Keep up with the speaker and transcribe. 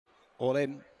All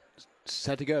in,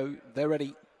 set to go, they're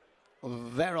ready,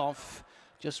 they're off.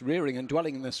 Just rearing and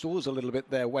dwelling in the stalls a little bit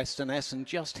there, Western S, and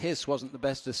Just Hiss wasn't the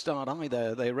best to start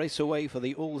either. They race away for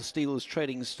the All Steels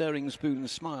Trading Stirring Spoon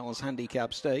Smiles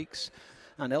Handicap Stakes.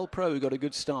 And El Pro got a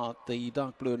good start, the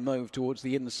dark blue and mauve towards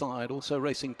the inside. Also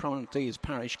racing prominently is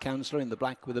Parish Councillor in the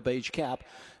black with a beige cap,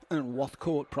 and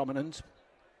Wathcourt prominent.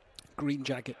 Green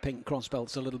jacket, pink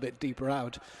crossbelts a little bit deeper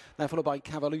out. They're followed by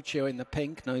Cavalluccio in the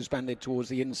pink, nose banded towards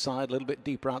the inside, a little bit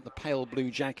deeper out, the pale blue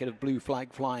jacket of Blue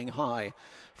Flag Flying High.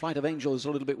 Flight of Angels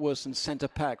a little bit worse than Centre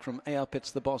Pack from A Up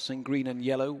It's the Boss in green and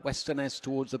yellow. Western S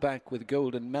towards the back with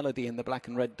Golden Melody in the black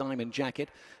and red diamond jacket.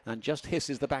 And Just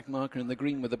Hiss is the back marker in the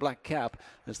green with the black cap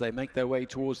as they make their way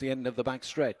towards the end of the back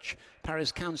stretch.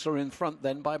 Paris Councillor in front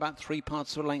then by about 3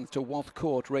 parts of a length to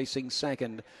Wathcourt racing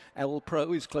second. El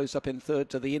Pro is close up in third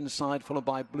to the inside, followed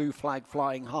by Blue Flag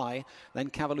Flying High.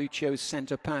 Then Cavalluccio's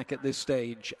Centre Pack at this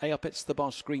stage. A Up It's the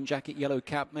Boss, green jacket, yellow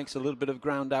cap, makes a little bit of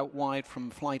ground out wide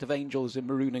from Flight of Angels in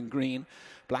maroon and green.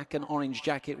 Black and orange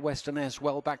jacket, Western S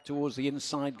well back towards the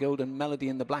inside. Golden Melody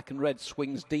in the black and red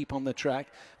swings deep on the track,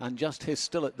 and Just Hiss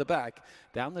still at the back.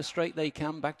 Down the straight they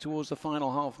come, back towards the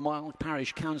final half mile.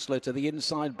 Parish Councillor to the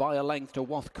inside by a length to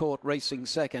Wathcourt racing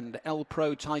second. El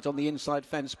Pro tight on the inside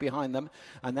fence behind them,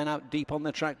 and then out deep on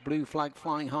the track, Blue Flag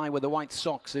Flying High with the white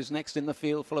socks is next in the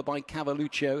field, followed by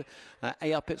Cavalluccio.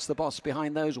 A Up It's the Boss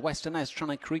behind those. Western S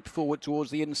trying to creep forward towards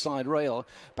the inside rail.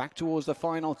 Back towards the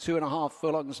final 2.5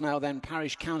 furlongs now then.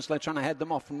 Parish Councillor trying to head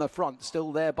them off from the front.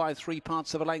 Still there by 3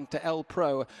 parts of a length to El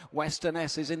Pro. Western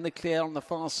S is in the clear on the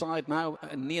far side now.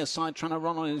 Near side trying to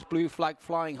run on his Blue Flag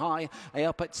Flying High. A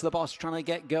Up It's the Boss trying to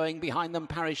get going. Behind them,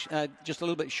 Parish just a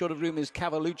little bit short of room is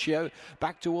Cavalluccio.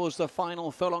 Back towards the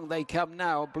final furlong they come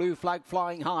now. Blue Flag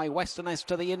Flying High. Western S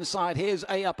to the inside. Here's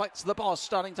A Up It's the Boss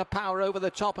starting to power over the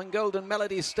top, and Golden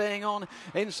Melody staying on.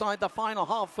 Inside the final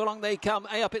half furlong they come.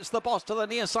 A Up It's the Boss to the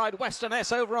near side. Western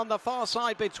S over on the far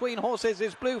side between horses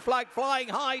is Blue Flag Flying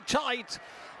High tight.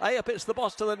 A Up It's the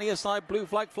Boss to the near side. Blue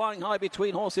Flag Flying High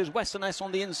between horses. Western S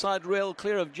on the inside rail,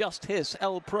 clear of Just Hiss,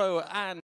 El Pro and